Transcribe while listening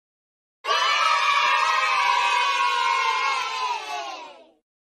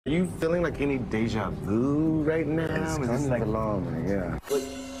Are you feeling like any deja vu right now? It's kind of like alarming, yeah. But,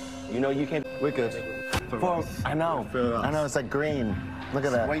 you know, you can't. We're good. I know. I know, it's like green. Look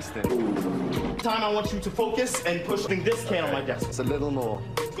at that. Wasted. Time I want you to focus and push this can on my desk. It's a little more.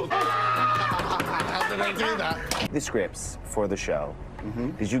 How did I do that? The scripts for the show.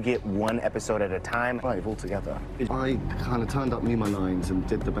 Did you get one episode at a time? 5 altogether. I kind of turned up, knew my lines, and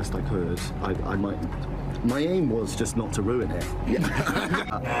did the best I could. My aim was just not to ruin it. Yeah.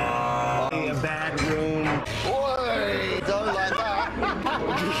 A bad room. Boy, don't like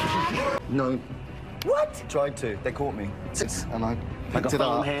that. No. What? Tried to. They caught me. And I Like picked a it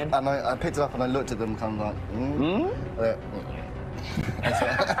phone up. hand? And I picked it up and I looked at them kind of like,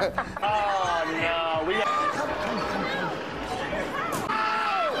 Oh, no. We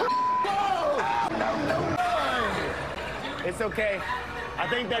It's okay. I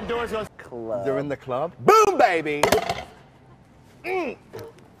think that door's gonna close. They're in the club. Boom, baby!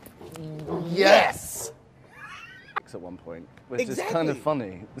 Yes! At one point, which is Exactly. kind of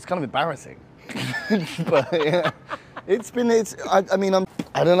funny. It's kind of embarrassing. But yeah, I mean,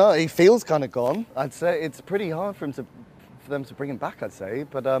 I don't know, he feels kind of gone. I'd say it's pretty hard for them to bring him back, I'd say,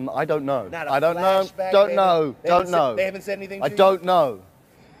 but I don't know. I don't know. Don't know. Don't know. They haven't said anything to I you? don't know.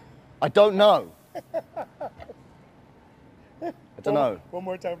 I don't know. I don't know. One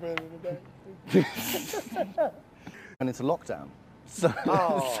more time for the day. And it's a lockdown. So,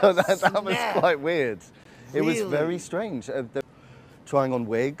 Oh, so that was snap. quite weird. It was Really? very strange. They're trying on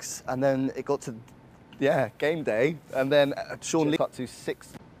wigs, and then it got to, game day, and then Sean Lee cut to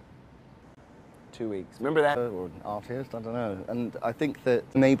 2 weeks. Remember that? or an artist, I don't know. And I think that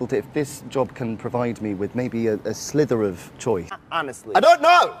I'm able to, if this job can provide me with maybe a slither of choice. Honestly. I don't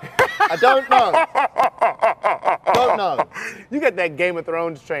know! I don't know. Don't know. You got that Game of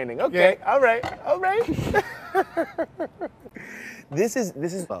Thrones training. Okay, Yeah. all right. This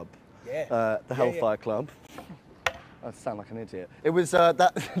is Club. Yeah. The Hellfire Club. I sound like an idiot. It was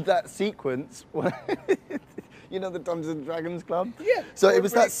that sequence where, you know, the Dungeons and Dragons club. Yeah. So it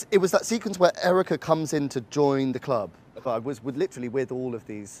was that sequence where Erica comes in to join the club. I was literally with all of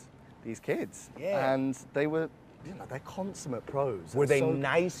these kids. Yeah. And they were, they're consummate pros. Were They're they so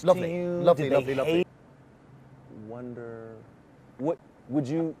nice lovely, to you? Lovely, Did lovely, they lovely. hate? Wonder, what would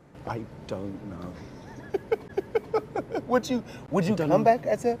you? I don't know. Would you don't come know. back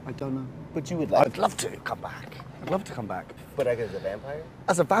as a? I don't know. But you would like. I'd love to come back. I'd love to come back. But like as a vampire,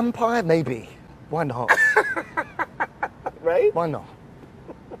 As a vampire, maybe. Why not? right? Why not?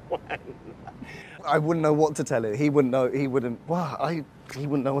 I wouldn't know what to tell him. He wouldn't know. He wouldn't. Wow. He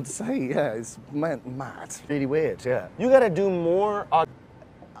wouldn't know what to say. Yeah, it's mad. Really weird. Yeah. You gotta do more.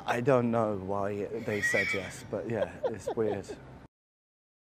 I don't know why they said yes, but yeah, it's weird.